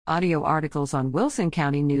Audio articles on Wilson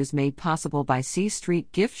County News made possible by C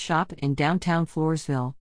Street Gift Shop in downtown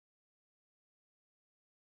Floresville.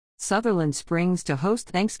 Sutherland Springs to host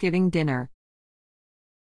Thanksgiving dinner.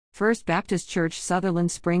 First Baptist Church Sutherland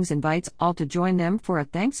Springs invites all to join them for a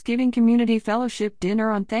Thanksgiving Community Fellowship dinner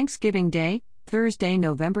on Thanksgiving Day, Thursday,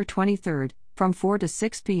 November 23rd, from 4 to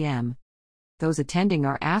 6 p.m. Those attending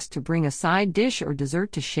are asked to bring a side dish or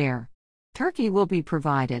dessert to share. Turkey will be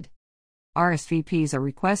provided. RSVPs are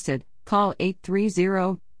requested. Call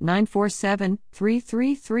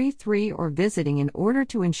 830-947-3333 or visiting in order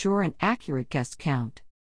to ensure an accurate guest count.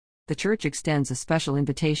 The church extends a special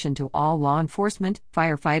invitation to all law enforcement,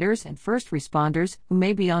 firefighters, and first responders who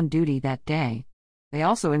may be on duty that day. They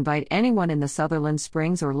also invite anyone in the Sutherland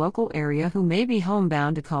Springs or local area who may be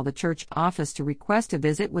homebound to call the church office to request a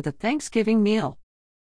visit with a Thanksgiving meal.